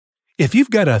If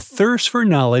you've got a thirst for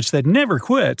knowledge that never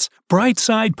quits,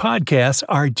 Brightside Podcasts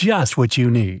are just what you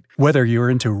need. Whether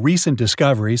you're into recent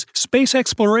discoveries, space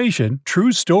exploration,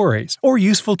 true stories, or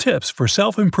useful tips for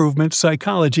self-improvement,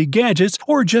 psychology, gadgets,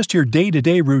 or just your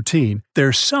day-to-day routine,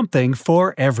 there's something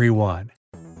for everyone.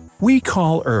 We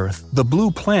call Earth the blue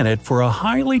planet for a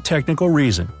highly technical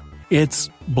reason. It's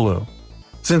blue.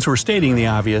 Since we're stating the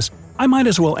obvious, I might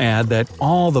as well add that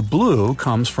all the blue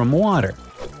comes from water.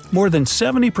 More than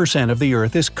 70% of the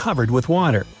Earth is covered with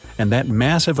water, and that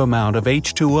massive amount of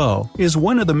H2O is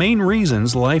one of the main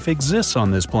reasons life exists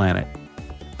on this planet.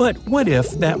 But what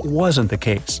if that wasn't the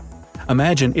case?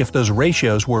 Imagine if those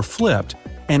ratios were flipped,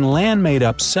 and land made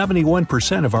up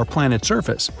 71% of our planet's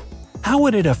surface. How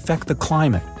would it affect the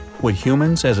climate? Would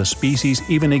humans as a species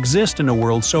even exist in a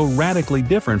world so radically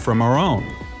different from our own?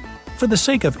 For the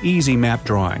sake of easy map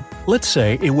drawing, let's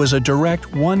say it was a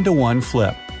direct 1-to-1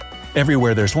 flip.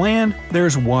 Everywhere there's land,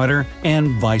 there's water,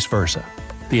 and vice versa.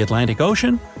 The Atlantic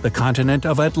Ocean, the continent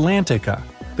of Atlantica.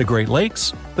 The Great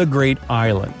Lakes, the Great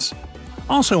Islands.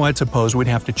 Also, I'd suppose we'd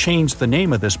have to change the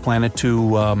name of this planet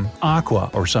to,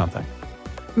 Aqua or something.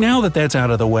 Now that that's out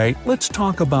of the way, let's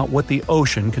talk about what the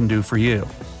ocean can do for you.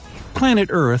 Planet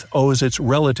Earth owes its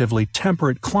relatively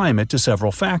temperate climate to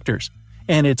several factors,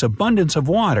 and its abundance of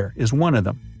water is one of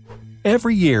them.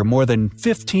 Every year, more than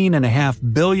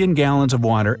 15.5 billion gallons of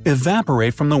water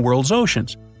evaporate from the world's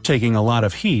oceans, taking a lot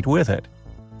of heat with it.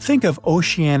 Think of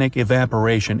oceanic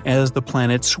evaporation as the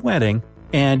planet sweating,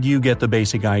 and you get the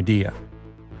basic idea.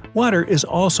 Water is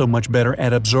also much better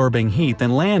at absorbing heat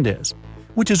than land is,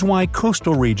 which is why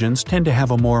coastal regions tend to have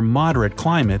a more moderate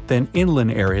climate than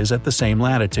inland areas at the same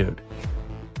latitude.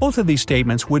 Both of these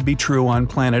statements would be true on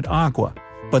planet Aqua,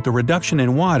 but the reduction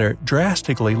in water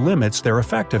drastically limits their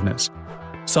effectiveness.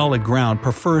 Solid ground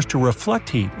prefers to reflect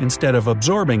heat instead of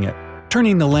absorbing it,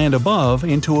 turning the land above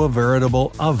into a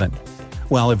veritable oven.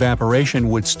 While evaporation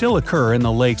would still occur in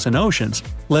the lakes and oceans,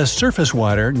 less surface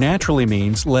water naturally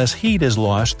means less heat is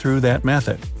lost through that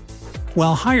method.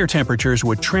 While higher temperatures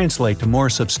would translate to more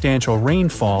substantial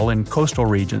rainfall in coastal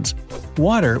regions,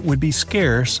 water would be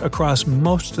scarce across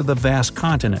most of the vast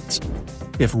continents.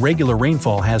 If regular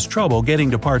rainfall has trouble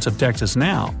getting to parts of Texas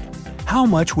now, how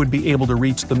much would be able to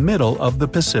reach the middle of the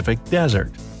Pacific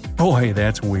Desert? Boy,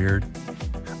 that's weird.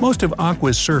 Most of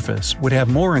Aqua's surface would have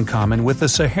more in common with the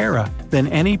Sahara than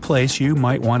any place you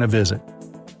might want to visit.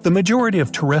 The majority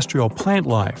of terrestrial plant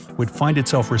life would find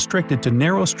itself restricted to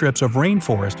narrow strips of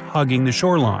rainforest hugging the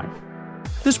shoreline.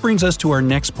 This brings us to our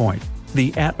next point,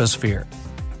 the atmosphere.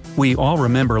 We all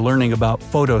remember learning about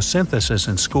photosynthesis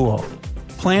in school.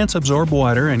 Plants absorb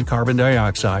water and carbon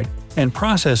dioxide and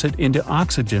process it into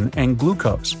oxygen and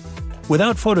glucose.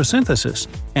 Without photosynthesis,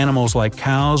 animals like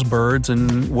cows, birds,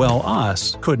 and, well,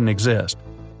 us couldn't exist.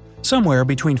 Somewhere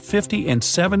between 50 and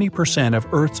 70% of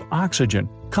Earth's oxygen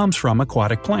comes from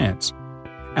aquatic plants.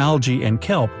 Algae and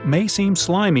kelp may seem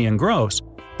slimy and gross,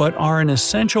 but are an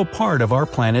essential part of our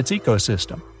planet's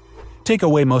ecosystem. Take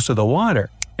away most of the water,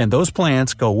 and those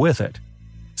plants go with it.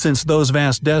 Since those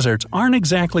vast deserts aren't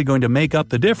exactly going to make up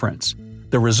the difference,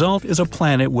 the result is a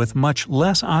planet with much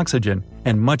less oxygen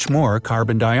and much more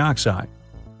carbon dioxide.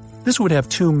 This would have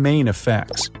two main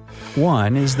effects.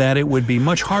 One is that it would be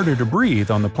much harder to breathe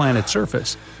on the planet's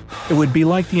surface. It would be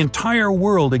like the entire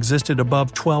world existed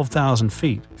above 12,000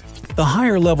 feet. The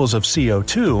higher levels of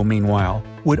CO2, meanwhile,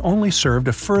 would only serve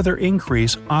to further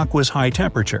increase Aqua's high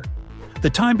temperature. The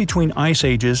time between ice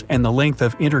ages and the length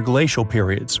of interglacial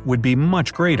periods would be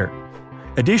much greater.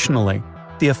 Additionally,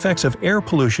 the effects of air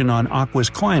pollution on Aqua's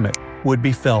climate would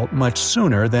be felt much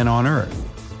sooner than on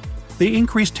Earth. The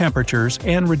increased temperatures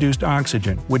and reduced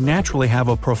oxygen would naturally have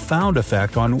a profound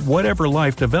effect on whatever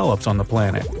life develops on the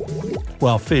planet.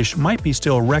 While fish might be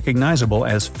still recognizable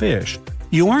as fish,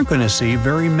 you aren't going to see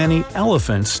very many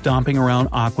elephants stomping around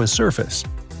Aqua's surface.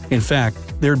 In fact,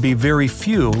 there'd be very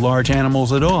few large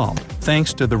animals at all,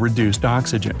 thanks to the reduced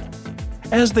oxygen.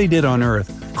 As they did on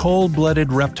Earth,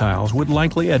 cold-blooded reptiles would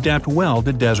likely adapt well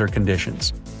to desert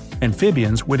conditions.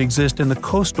 Amphibians would exist in the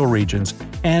coastal regions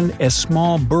and as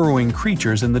small burrowing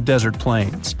creatures in the desert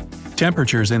plains.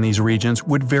 Temperatures in these regions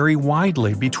would vary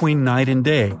widely between night and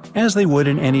day, as they would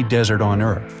in any desert on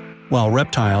Earth. While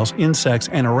reptiles, insects,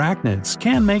 and arachnids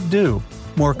can make do,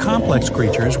 more complex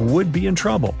creatures would be in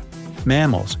trouble.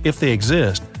 Mammals, if they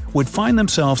exist, would find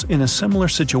themselves in a similar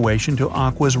situation to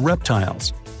Aqua's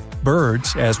reptiles.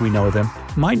 Birds, as we know them,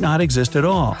 might not exist at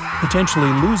all,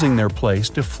 potentially losing their place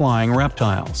to flying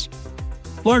reptiles.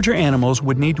 Larger animals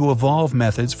would need to evolve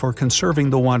methods for conserving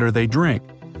the water they drink,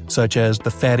 such as the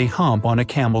fatty hump on a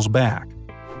camel's back.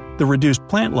 The reduced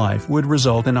plant life would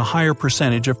result in a higher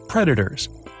percentage of predators.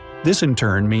 This in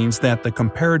turn means that the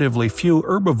comparatively few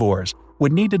herbivores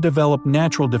would need to develop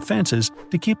natural defenses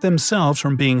to keep themselves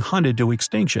from being hunted to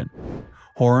extinction.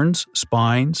 Horns,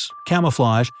 spines,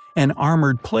 camouflage, and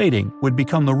armored plating would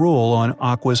become the rule on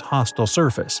Aqua's hostile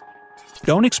surface.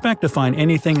 Don't expect to find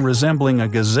anything resembling a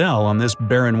gazelle on this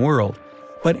barren world,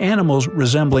 but animals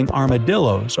resembling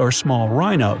armadillos or small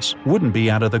rhinos wouldn't be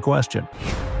out of the question.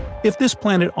 If this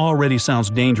planet already sounds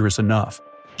dangerous enough,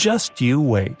 just you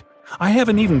wait. I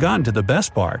haven't even gotten to the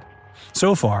best part.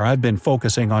 So far, I've been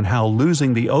focusing on how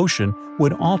losing the ocean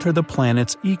would alter the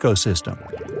planet's ecosystem.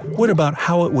 What about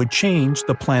how it would change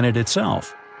the planet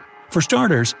itself? For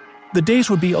starters, the days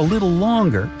would be a little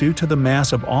longer due to the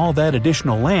mass of all that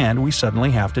additional land we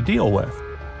suddenly have to deal with.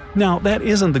 Now, that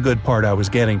isn't the good part I was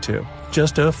getting to,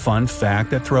 just a fun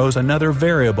fact that throws another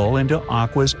variable into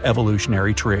Aqua's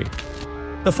evolutionary tree.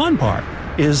 The fun part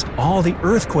is all the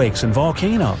earthquakes and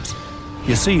volcanoes.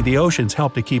 You see, the oceans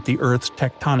help to keep the Earth's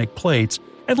tectonic plates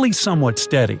at least somewhat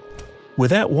steady.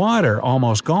 With that water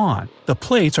almost gone, the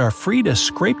plates are free to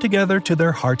scrape together to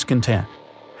their heart's content.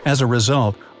 As a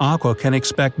result, Aqua can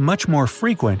expect much more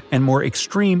frequent and more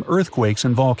extreme earthquakes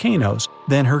and volcanoes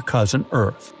than her cousin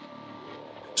Earth.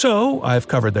 So, I've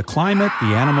covered the climate,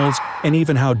 the animals, and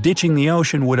even how ditching the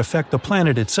ocean would affect the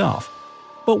planet itself.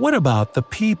 But what about the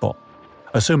people?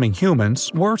 Assuming humans,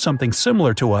 or something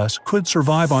similar to us, could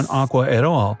survive on Aqua at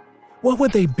all, what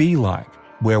would they be like?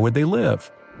 Where would they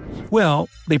live? Well,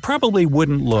 they probably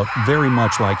wouldn't look very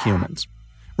much like humans.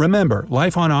 Remember,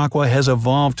 life on Aqua has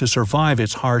evolved to survive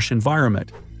its harsh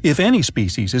environment. If any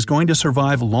species is going to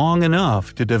survive long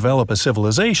enough to develop a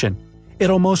civilization,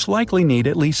 it'll most likely need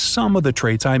at least some of the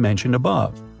traits I mentioned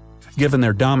above. Given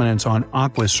their dominance on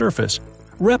Aqua's surface,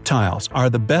 reptiles are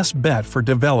the best bet for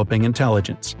developing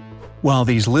intelligence. While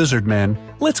these lizard men,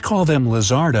 let's call them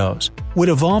lizardos, would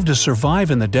evolve to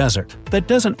survive in the desert, that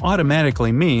doesn't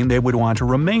automatically mean they would want to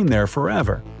remain there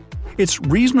forever. It's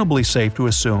reasonably safe to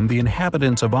assume the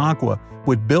inhabitants of Aqua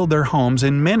would build their homes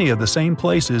in many of the same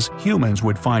places humans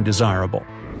would find desirable.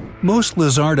 Most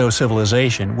lizardo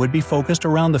civilization would be focused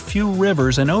around the few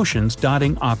rivers and oceans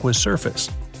dotting Aqua's surface.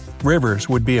 Rivers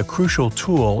would be a crucial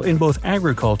tool in both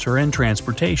agriculture and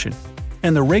transportation,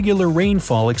 and the regular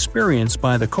rainfall experienced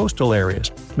by the coastal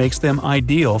areas makes them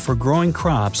ideal for growing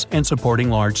crops and supporting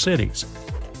large cities.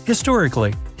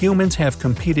 Historically, humans have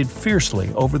competed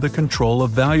fiercely over the control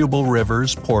of valuable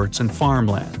rivers, ports, and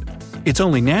farmland. It's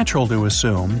only natural to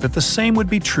assume that the same would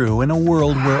be true in a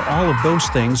world where all of those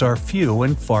things are few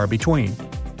and far between.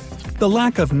 The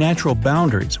lack of natural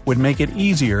boundaries would make it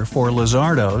easier for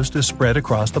lizardos to spread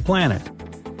across the planet.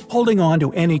 Holding on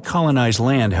to any colonized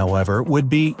land, however, would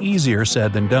be easier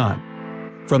said than done.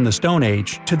 From the Stone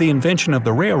Age to the invention of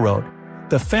the railroad,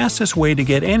 the fastest way to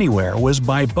get anywhere was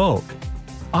by boat.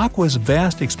 Aqua's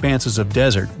vast expanses of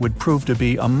desert would prove to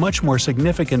be a much more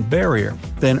significant barrier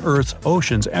than Earth's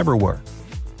oceans ever were.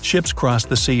 Ships cross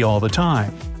the sea all the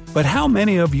time, but how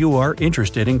many of you are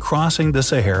interested in crossing the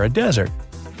Sahara Desert?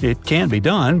 It can be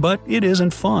done, but it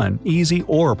isn't fun, easy,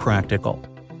 or practical.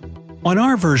 On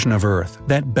our version of Earth,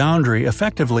 that boundary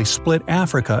effectively split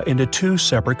Africa into two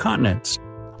separate continents.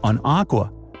 On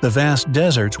Aqua, the vast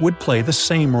deserts would play the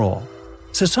same role.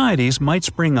 Societies might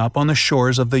spring up on the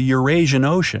shores of the Eurasian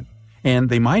Ocean, and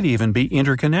they might even be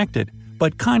interconnected,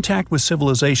 but contact with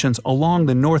civilizations along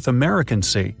the North American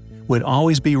Sea would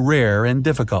always be rare and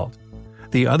difficult.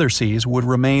 The other seas would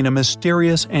remain a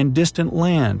mysterious and distant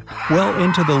land well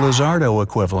into the Lizardo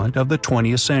equivalent of the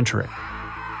 20th century.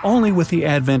 Only with the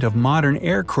advent of modern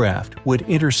aircraft would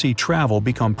intersea travel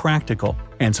become practical,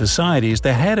 and societies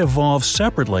that had evolved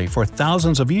separately for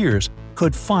thousands of years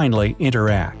could finally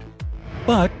interact.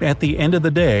 But at the end of the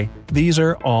day, these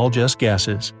are all just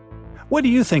guesses. What do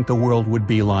you think the world would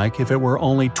be like if it were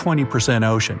only 20%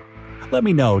 ocean? Let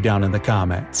me know down in the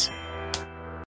comments.